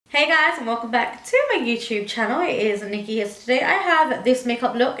Hey guys, and welcome back to my YouTube channel. It is Nikki here. Today I have this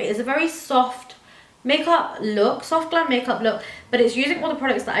makeup look. It is a very soft makeup look, soft glam makeup look, but it's using all the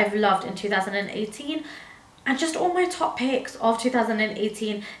products that I've loved in 2018, and just all my top picks of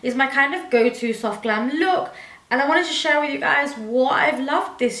 2018 is my kind of go-to soft glam look, and I wanted to share with you guys what I've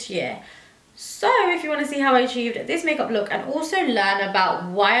loved this year. So if you want to see how I achieved this makeup look and also learn about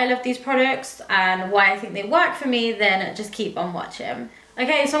why I love these products and why I think they work for me, then just keep on watching.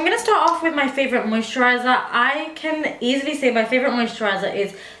 Okay, so I'm going to start off with my favourite moisturiser. I can easily say my favourite moisturiser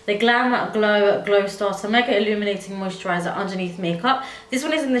is the Glam Glow Starter Mega Illuminating Moisturiser Underneath Makeup. This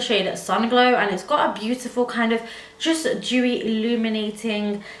one is in the shade Sun Glow, and it's got a beautiful kind of just dewy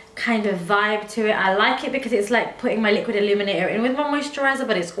illuminating kind of vibe to it. I like it because it's like putting my liquid illuminator in with my moisturiser,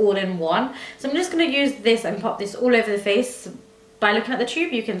 but it's all in one. So I'm just going to use this and pop this all over the face. By looking at the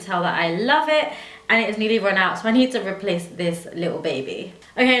tube, you can tell that I love it, and it is nearly run out, so I need to replace this little baby.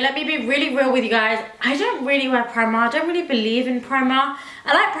 Okay, let me be really real with you guys. I don't really wear primer. I don't really believe in primer.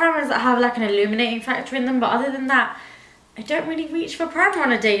 I like primers that have like an illuminating factor in them, but other than that, I don't really reach for primer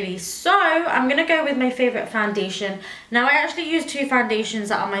on a daily. So I'm gonna go with my favorite foundation. Now I actually use two foundations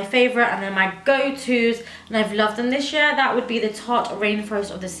that are my favorite and they're my go-tos, and I've loved them this year. That would be the Tarte Rainforest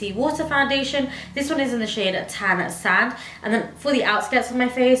of the Sea Water foundation. This one is in the shade Tan Sand. And then for the outskirts of my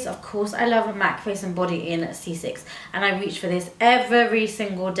face, of course, I love a MAC Face and Body in C6, and I reach for this every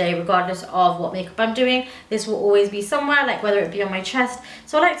single day regardless of what makeup I'm doing. This will always be somewhere, like whether it be on my chest.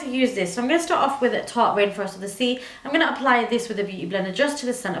 So I like to use this. So I'm going to start off with Tarte Rainforest of the Sea. I'm going to apply this with a beauty blender just to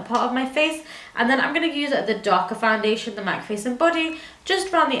the center part of my face, and then I'm going to use the darker foundation, the MAC Face and Body,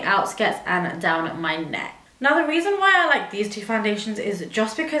 just around the outskirts and down my neck. Now the reason why I like these two foundations is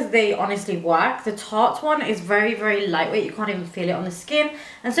just because they honestly work. The Tarte one is very lightweight, you can't even feel it on the skin,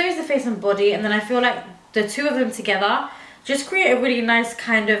 and so is the Face and Body, and then I feel like the two of them together just create a really nice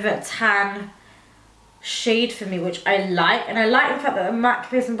kind of a tan shade for me, which I like. And I like the fact that the MAC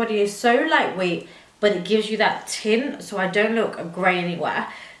Face and Body is so lightweight, but it gives you that tint, so I don't look grey anywhere.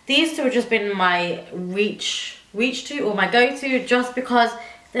 These two have just been my reach to, or my go-to, just because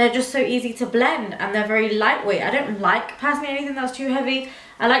they're just so easy to blend and they're very lightweight. I don't like personally anything that's too heavy.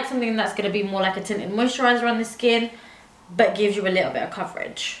 I like something that's going to be more like a tinted moisturiser on the skin, but gives you a little bit of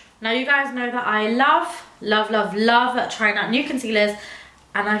coverage. Now you guys know that I love trying out new concealers,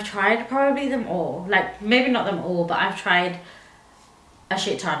 and I've tried probably them all. Like, maybe not them all, but I've tried a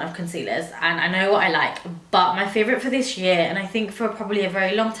shit ton of concealers, and I know what I like. But my favorite for this year, and I think for probably a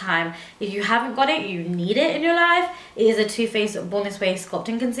very long time, if you haven't got it, you need it in your life, it is a Too Faced Born This Way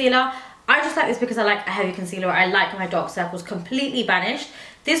Sculpting Concealer. I just like this because I like a heavy concealer. I like my dark circles completely banished.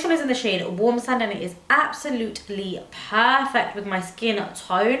 This one is in the shade Warm Sand, and it is absolutely perfect with my skin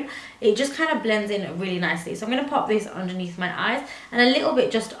tone. It just kind of blends in really nicely. So I'm going to pop this underneath my eyes and a little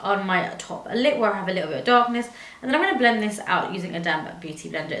bit just on my top lip where I have a little bit of darkness. And then I'm going to blend this out using a damp beauty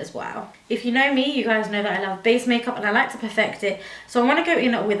blender as well. If you know me, you guys know that I love base makeup and I like to perfect it. So I want to go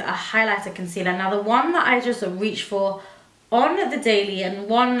in with a highlighter concealer. Now the one that I just reach for on the daily, and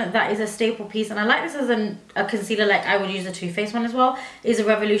one that is a staple piece, and I like this as a concealer, like I would use the Too Faced one as well, is a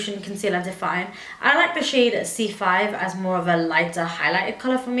Revolution Concealer Define. I like the shade C5 as more of a lighter highlighted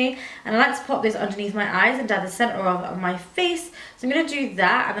colour for me, and I like to pop this underneath my eyes and down the centre of my face. So I'm going to do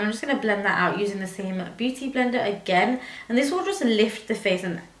that, and then I'm just going to blend that out using the same beauty blender again, and this will just lift the face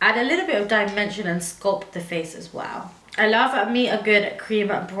and add a little bit of dimension and sculpt the face as well. I love me a good cream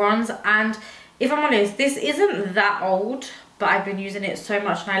bronze, and if I'm honest, this isn't that old, but I've been using it so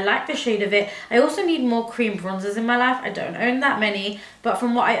much and I like the shade of it. I also need more cream bronzers in my life. I don't own that many, but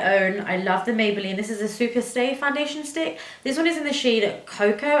from what I own, I love the Maybelline. This is a Superstay foundation stick. This one is in the shade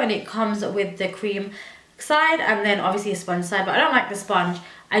Cocoa, and it comes with the cream side and then obviously a sponge side, but I don't like the sponge.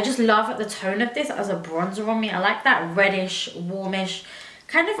 I just love the tone of this as a bronzer on me. I like that reddish, warmish,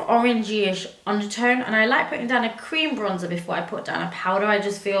 kind of orangey-ish undertone, and I like putting down a cream bronzer before I put down a powder. I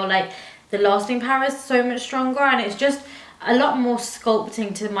just feel like the lasting power is so much stronger, and it's just a lot more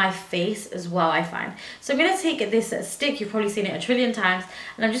sculpting to my face as well, I find. So I'm going to take this stick, you've probably seen it a trillion times,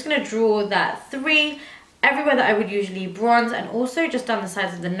 and I'm just going to draw that 3 everywhere that I would usually bronze, and also just down the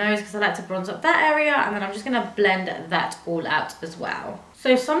sides of the nose because I like to bronze up that area, and then I'm just going to blend that all out as well.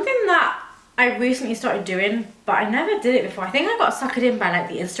 So something that I recently started doing, but I never did it before, I think I got suckered in by like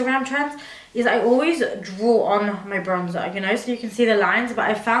the Instagram trends, is I always draw on my bronzer, you know, so you can see the lines. But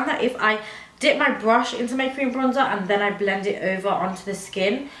I found that if I dip my brush into my cream bronzer and then I blend it over onto the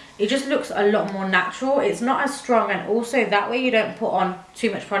skin, it just looks a lot more natural. It's not as strong, and also that way you don't put on too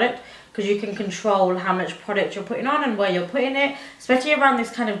much product, because you can control how much product you're putting on and where you're putting it, especially around this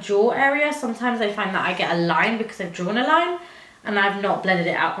kind of jaw area. Sometimes I find that I get a line because I've drawn a line, and I've not blended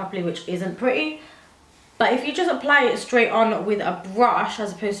it out properly, which isn't pretty. But if you just apply it straight on with a brush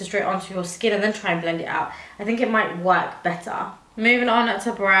as opposed to straight onto your skin and then try and blend it out, I think it might work better. Moving on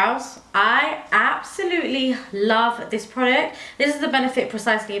to brows. I absolutely love this product. This is the Benefit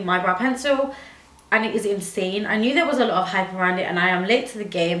Precisely My Brow Pencil, and it is insane. I knew there was a lot of hype around it and I am late to the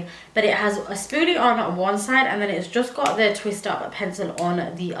game, but it has a spoolie on one side and then it's just got the twist up pencil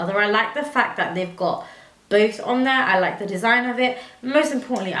on the other. I like the fact that they've got both on there. I like the design of it. Most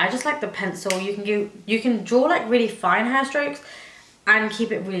importantly, I just like the pencil. You can draw like really fine hair strokes and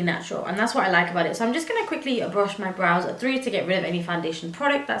keep it really natural, and that's what I like about it. So I'm just going to quickly brush my brows through to get rid of any foundation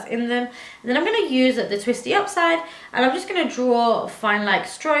product that's in them, and then I'm going to use the twisty upside and I'm just going to draw fine like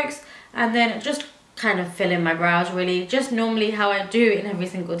strokes and then just kind of fill in my brows, really just normally how I do in every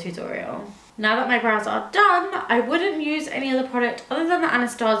single tutorial. Now that my brows are done, I wouldn't use any other product other than the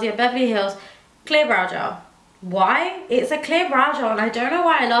Anastasia Beverly Hills Clear Brow Gel. Why? It's a clear brow gel and I don't know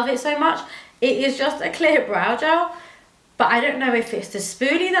why I love it so much. It is just a clear brow gel, but I don't know if it's the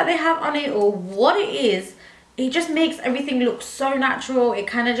spoolie that they have on it or what it is. It just makes everything look so natural. It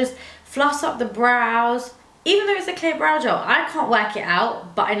kind of just fluffs up the brows. Even though it's a clear brow gel, I can't work it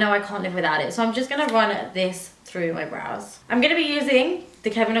out, but I know I can't live without it. So I'm just going to run this through my brows. I'm going to be using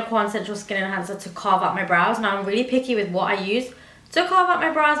the Kevyn Sensual Skin Enhancer to carve out my brows. Now I'm really picky with what I use to carve out my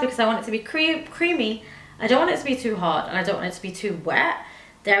brows because I want it to be creamy. I don't want it to be too hard and I don't want it to be too wet.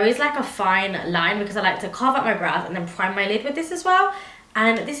 There is like a fine line because I like to carve out my brows and then prime my lid with this as well.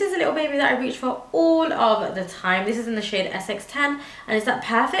 And this is a little baby that I reach for all of the time. This is in the shade SX10 and it's that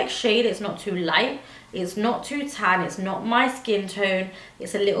perfect shade. It's not too light, it's not too tan, it's not my skin tone.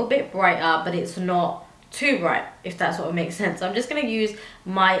 It's a little bit brighter, but it's not too bright, if that's what makes sense. So I'm just going to use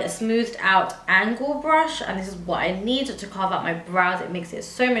my smoothed out angle brush, and this is what I need to carve out my brows. It makes it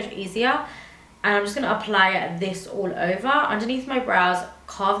so much easier. And I'm just going to apply this all over underneath my brows,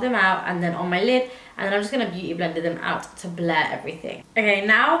 carve them out, and then on my lid, and then I'm just going to beauty blend them out to blur everything. Okay,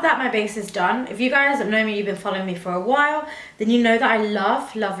 now that my base is done, if you guys know me, you've been following me for a while, then you know that I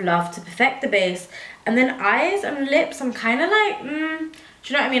love to perfect the base. And then eyes and lips, I'm kind of like, do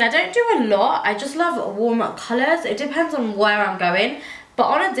you know what I mean? I don't do a lot. I just love warm colours. It depends on where I'm going. But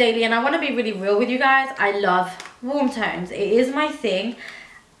on a daily, and I want to be really real with you guys, I love warm tones. It is my thing.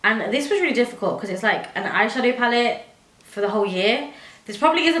 And this was really difficult because it's like an eyeshadow palette for the whole year. This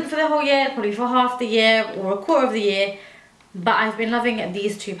probably isn't for the whole year, probably for half the year or a quarter of the year. But I've been loving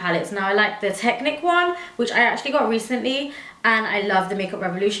these two palettes. Now I like the Technic one, which I actually got recently. And I love the Makeup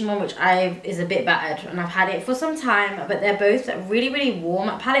Revolution one, which is a bit battered and I've had it for some time, but they're both really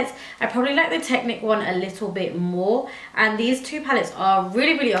warm palettes. I probably like the Technic one a little bit more, and these two palettes are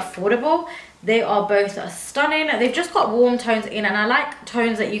really affordable. They are both stunning. They've just got warm tones in, and I like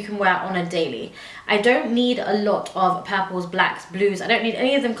tones that you can wear on a daily. I don't need a lot of purples, blacks, blues. I don't need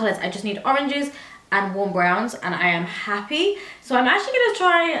any of them colors. I just need oranges and warm browns, and I am happy. So I'm actually going to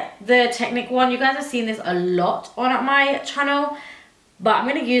try the Technic one. You guys have seen this a lot on my channel, but I'm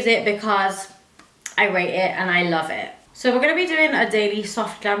going to use it because I rate it and I love it. So we're going to be doing a daily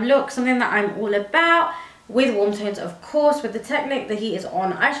soft glam look, something that I'm all about, with warm tones, of course, with the Technic, the Heat Is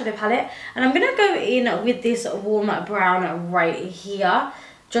On eyeshadow palette. And I'm going to go in with this warm brown right here,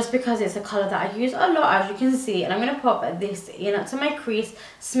 just because it's a colour that I use a lot, as you can see. And I'm going to pop this in to my crease,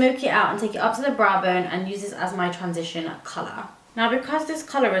 smoke it out and take it up to the brow bone and use this as my transition colour. Now because this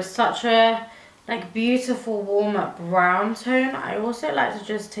colour is such a like beautiful warm brown tone, I also like to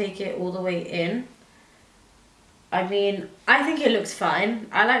just take it all the way in. I mean, I think it looks fine.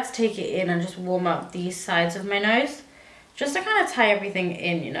 I like to take it in and just warm up these sides of my nose, just to kind of tie everything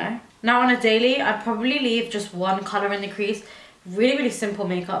in, you know. Now on a daily, I'd probably leave just one colour in the crease. Really simple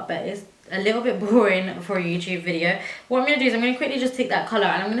makeup, but it's a little bit boring for a YouTube video. What I'm going to do is I'm going to quickly just take that colour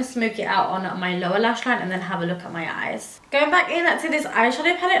and I'm going to smoke it out on my lower lash line and then have a look at my eyes. Going back in to this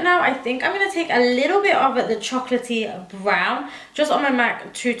eyeshadow palette now, I think I'm going to take a little bit of the chocolatey brown just on my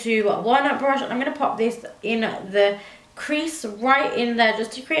MAC 221 brush, and I'm going to pop this in the crease right in there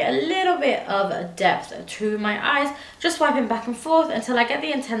just to create a little bit of depth to my eyes, just swiping back and forth until I get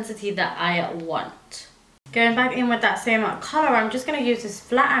the intensity that I want. Going back in with that same colour, I'm just going to use this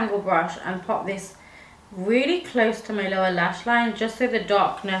flat angle brush and pop this really close to my lower lash line, just so the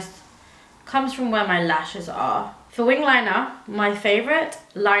darkness comes from where my lashes are. For wing liner, my favourite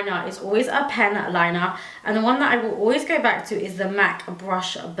liner is always a pen liner, and the one that I will always go back to is the MAC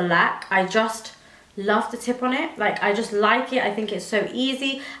Brushblack. I just love the tip on it. Like, I just like it. I think it's so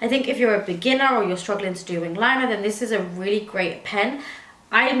easy. I think if you're a beginner or you're struggling to do wing liner, then this is a really great pen.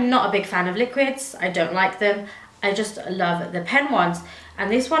 I'm not a big fan of liquids. I don't like them. I just love the pen ones. and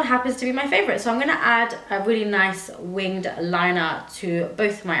this one happens to be my favorite. So I'm going to add a really nice winged liner to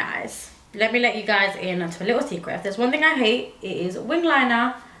both of my eyes. Let me let you guys in to a little secret. If there's one thing I hate, it is wing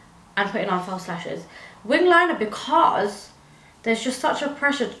liner and putting on false lashes. Wing liner, because there's just such a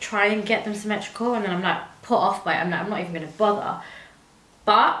pressure to try and get them symmetrical, and then I'm like put off by it. I'm like, I'm not even going to bother.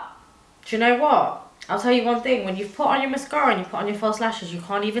 But do you know what? I'll tell you one thing, when you've put on your mascara and you put on your false lashes, you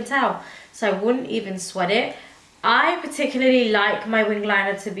can't even tell. So I wouldn't even sweat it. I particularly like my wing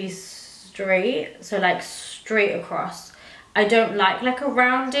liner to be straight, so like straight across. I don't like a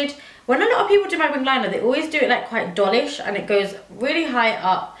rounded. When a lot of people do my wing liner, they always do it like quite dollish, and it goes really high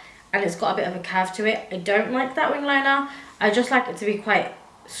up and it's got a bit of a curve to it. I don't like that wing liner. I just like it to be quite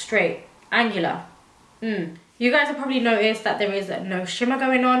straight, angular. You guys have probably noticed that there is no shimmer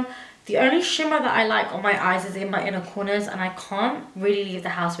going on. The only shimmer that I like on my eyes is in my inner corners, and I can't really leave the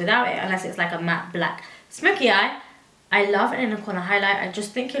house without it unless it's like a matte black smoky eye. I love an inner corner highlight. I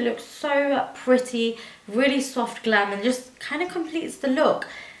just think it looks so pretty, really soft glam, and just kind of completes the look.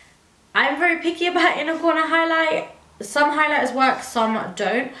 I'm very picky about inner corner highlight. Some highlighters work, some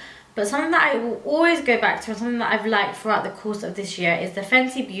don't. But something that I will always go back to, and something that I've liked throughout the course of this year, is the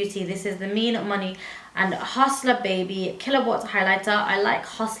Fenty Beauty. This is the Mean Money and Hustler Baby Killawatt highlighter. I like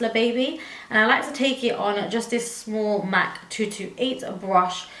Hustler Baby, and I like to take it on just this small MAC 228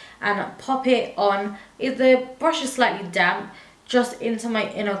 brush and pop it on. If the brush is slightly damp, just into my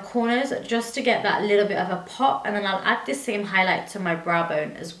inner corners, just to get that little bit of a pop, and then I'll add this same highlight to my brow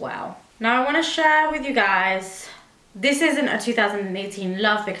bone as well. Now I want to share with you guys, this isn't a 2018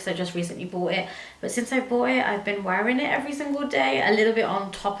 love because I just recently bought it, but since I bought it, I've been wearing it every single day, a little bit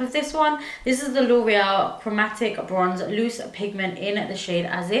on top of this one. This is the L'Oreal Chromatic Bronze Loose Pigment in the shade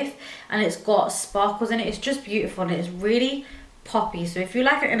As If, and it's got sparkles in it. It's just beautiful, and it's really poppy. So if you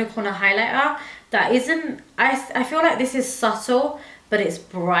like an inner corner highlighter that isn't, I feel like this is subtle, but it's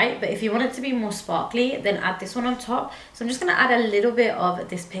bright. But if you want it to be more sparkly, then add this one on top. So I'm just going to add a little bit of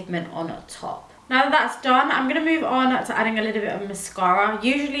this pigment on top. Now that that's done, I'm going to move on to adding a little bit of mascara.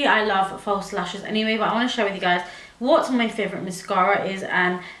 Usually I love false lashes anyway, but I want to share with you guys what my favourite mascara is.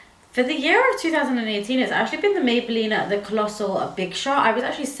 And for the year of 2018, it's actually been the Maybelline, the Colossal Big Shot. I was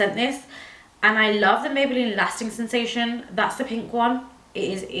actually sent this, and I love the Maybelline Lasting Sensation. That's the pink one. It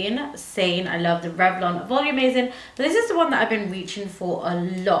is insane. I love the Revlon Volumizing, but this is the one that I've been reaching for a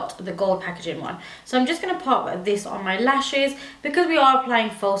lot, the gold packaging one. So I'm just going to pop this on my lashes. Because we are applying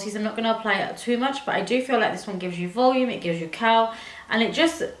falsies, I'm not going to apply it too much, but I do feel like this one gives you volume, it gives you curl, and it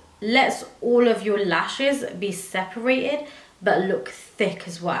just lets all of your lashes be separated but look thick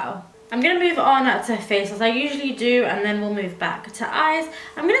as well. I'm going to move on to face as I usually do, and then we'll move back to eyes.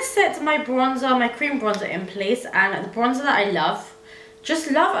 I'm going to set my bronzer, my cream bronzer in place, and the bronzer that I love,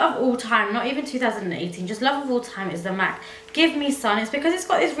 just love of all time, not even 2018, just love of all time, is the MAC Give Me Sun. It's because it's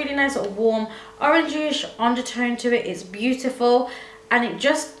got this really nice sort of warm orangish undertone to it. It's beautiful, and it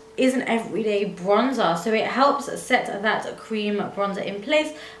just is an everyday bronzer, so it helps set that cream bronzer in place.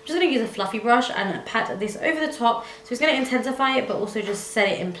 I'm just going to use a fluffy brush and pat this over the top, so it's going to intensify it but also just set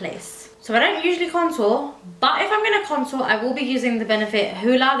it in place. So I don't usually contour, but if I'm going to contour, I will be using the Benefit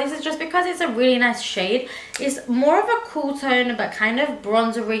Hula. This is just because it's a really nice shade. It's more of a cool tone, but kind of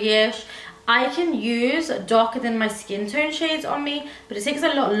bronzery-ish. I can use darker than my skin tone shades on me, but it takes a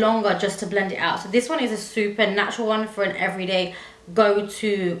lot longer just to blend it out. So this one is a super natural one for an everyday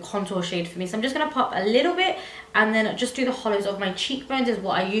go-to contour shade for me. So I'm just going to pop a little bit, and then just do the hollows of my cheekbones is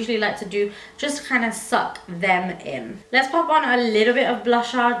what I usually like to do, just kind of suck them in. Let's pop on a little bit of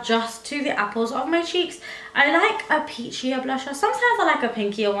blusher just to the apples of my cheeks. I like a peachier blusher. Sometimes I like a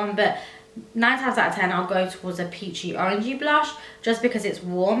pinkier one, but 9 times out of 10 I'll go towards a peachy orangey blush just because it's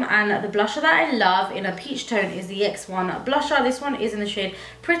warm. And the blusher that I love in a peach tone is the X1 blusher. This one is in the shade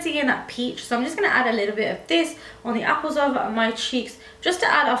Pretty in Peach. So I'm just going to add a little bit of this on the apples of my cheeks just to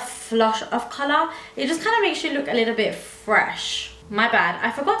add a flush of colour. It just kind of makes you look a little bit fresh. My bad,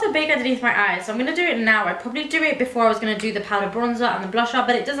 I forgot to bake underneath my eyes, so I'm going to do it now. I'd probably do it before I was going to do the powder bronzer and the blusher,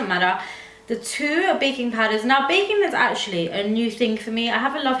 but it doesn't matter. The two baking powders. Now baking is actually a new thing for me. I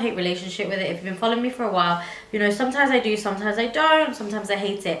have a love-hate relationship with it. If you've been following me for a while, you know sometimes I do, sometimes I don't, sometimes I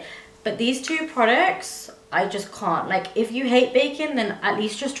hate it. But these two products, I just can't. Like, if you hate baking, then at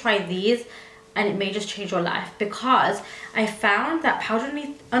least just try these, and it may just change your life, because I found that powder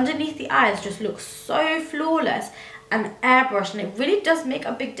underneath the eyes just looks so flawless and airbrush, and it really does make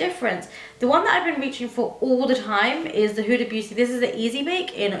a big difference. The one that I've been reaching for all the time is the Huda Beauty. This is the Easy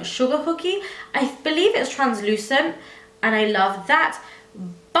Bake in Sugar Cookie. I believe it's translucent, and I love that.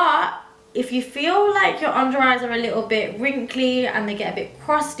 But if you feel like your under eyes are a little bit wrinkly and they get a bit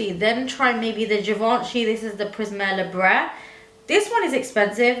crusty, then try maybe the Givenchy. This is the Prisme Libre. This one is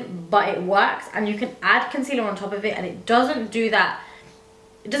expensive, but it works, and you can add concealer on top of it and it doesn't do that.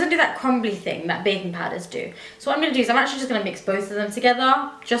 It doesn't do that crumbly thing that baking powders do. So what I'm going to do is I'm actually just going to mix both of them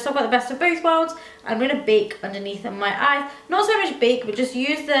together, just so I've got the best of both worlds. I'm going to bake underneath my eyes. Not so much bake, but just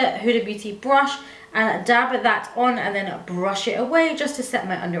use the Huda Beauty brush and dab that on and then brush it away just to set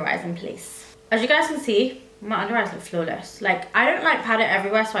my under eyes in place. As you guys can see, my under eyes look flawless. Like, I don't like powder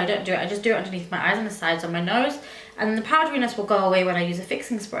everywhere, so I don't do it. I just do it underneath my eyes and the sides of my nose. And the powderiness will go away when I use a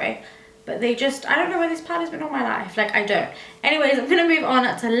fixing spray. But they just, I don't know where this powder's been all my life. Like, I don't. Anyways, I'm going to move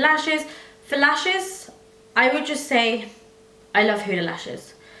on to lashes. For lashes, I would just say I love Huda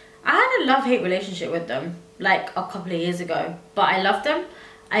lashes. I had a love-hate relationship with them like a couple of years ago. But I love them.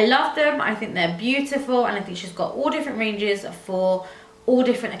 I love them. I think they're beautiful. And I think she's got all different ranges for all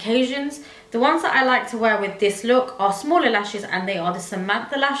different occasions. The ones that I like to wear with this look are smaller lashes, and they are the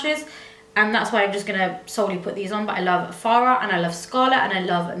Samantha lashes. And that's why I'm just going to solely put these on. But I love Farah and I love Scarlet and I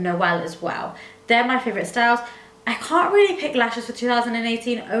love Noelle as well. They're my favourite styles. I can't really pick lashes for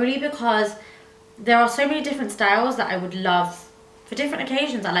 2018 only because there are so many different styles that I would love for different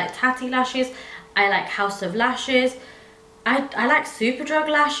occasions. I like Tatti lashes. I like House of Lashes. I like Superdrug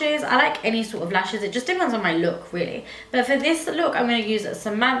lashes. I like any sort of lashes. It just depends on my look, really. But for this look, I'm going to use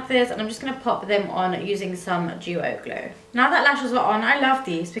Samantha's, and I'm just going to pop them on using some Duo Glow. Now that lashes are on, I love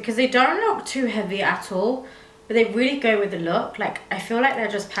these because they don't look too heavy at all, but they really go with the look. Like, I feel like they're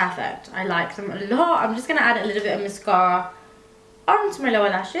just perfect. I like them a lot. I'm just going to add a little bit of mascara onto my lower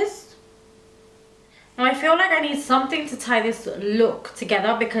lashes. Now I feel like I need something to tie this look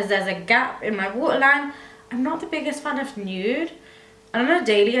together because there's a gap in my waterline. I'm not the biggest fan of nude, and on a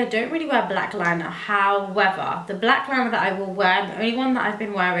daily I don't really wear black liner. However, the black liner that I will wear, the only one that I've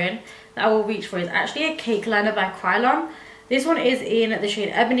been wearing that I will reach for, is actually a cake liner by Kryolan. This one is in the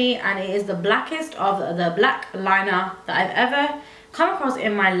shade Ebony, and it is the blackest of the black liner that I've ever come across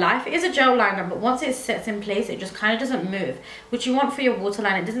in my life. It is a gel liner, but once it sets in place, it just kind of doesn't move, which you want for your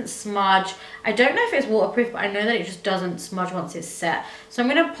waterline. It doesn't smudge. I don't know if it's waterproof, but I know that it just doesn't smudge once it's set. So I'm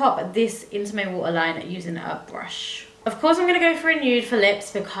going to pop this into my waterline using a brush. Of course, I'm going to go for a nude for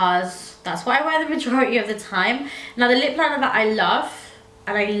lips because that's what I wear the majority of the time. Now, the lip liner that I love,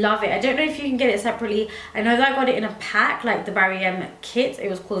 and I love it. I don't know if you can get it separately. I know that I got it in a pack, like the Barry M kit. It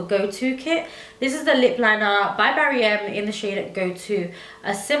was called Go-To kit. This is the lip liner by Barry M in the shade Go-To.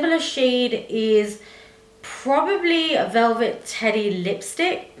 A similar shade is probably a Velvet Teddy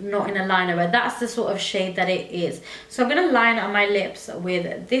lipstick, not in a liner, but that's the sort of shade that it is. So I'm going to line up my lips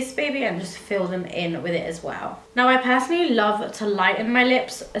with this baby and just fill them in with it as well. Now, I personally love to lighten my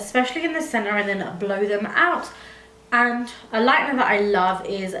lips, especially in the center, and then blow them out. And a lightener that I love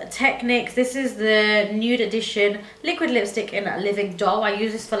is Technic. This is the nude edition liquid lipstick in Living Doll. I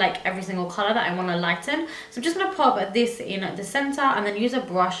use this for like every single color that I want to lighten. So I'm just going to pop this in the center and then use a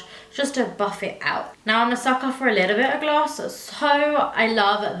brush just to buff it out. Now I'm a sucker for a little bit of gloss, so I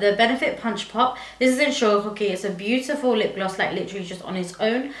love the Benefit Punch Pop. This is in Sugar Cookie. It's a beautiful lip gloss, like literally just on its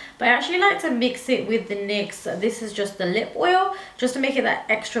own. But I actually like to mix it with the NYX. This is just the lip oil, just to make it that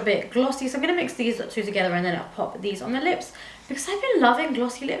extra bit glossy. So I'm going to mix these two together and then I'll pop these on the lips because I've been loving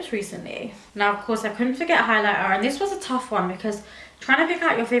glossy lips recently. Now, of course, I couldn't forget highlighter, and this was a tough one because trying to pick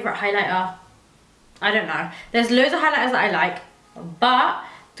out your favorite highlighter, I don't know. There's loads of highlighters that I like, but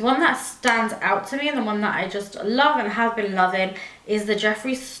the one that stands out to me and the one that I just love and have been loving is the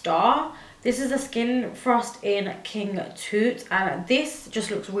Jeffree Star. This is the Skin Frost in King Tut, and this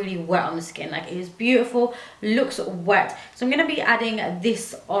just looks really wet on the skin. Like, it is beautiful, looks wet. So I'm going to be adding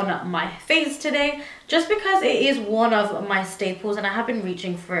this on my face today just because it is one of my staples and I have been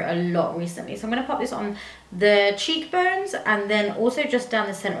reaching for it a lot recently. So I'm going to pop this on the cheekbones and then also just down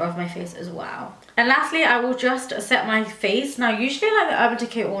the center of my face as well. And lastly, I will just set my face. Now, usually I like the Urban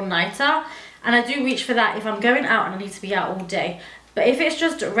Decay All Nighter, and I do reach for that if I'm going out and I need to be out all day. But if it's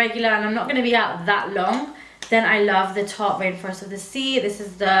just regular and I'm not going to be out that long, then I love the Tarte Rainforest of the Sea. This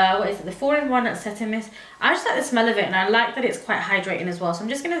is the, what is it, the 4-in-1 setting mist. I just like the smell of it, and I like that it's quite hydrating as well. So I'm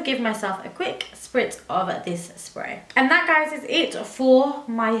just going to give myself a quick spritz of this spray. And that, guys, is it for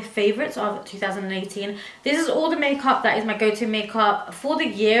my favorites of 2018. This is all the makeup that is my go-to makeup for the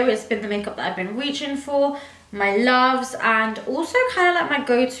year. It's been the makeup that I've been reaching for, my loves, and also kind of like my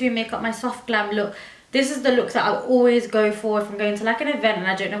go-to makeup, my soft glam look. This is the look that I'll always go for if I'm going to like an event and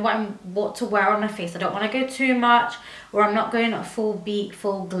I don't know what to wear on my face. I don't want to go too much, or I'm not going full beat,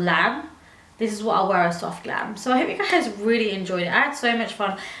 full glam. This is what I'll wear, a soft glam. So I hope you guys really enjoyed it. I had so much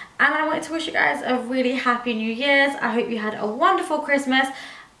fun, and I wanted to wish you guys a really happy New Year's. I hope you had a wonderful Christmas,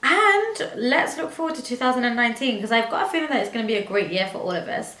 and let's look forward to 2019 because I've got a feeling that it's going to be a great year for all of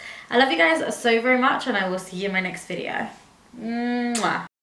us. I love you guys so very much, and I will see you in my next video. Mwah.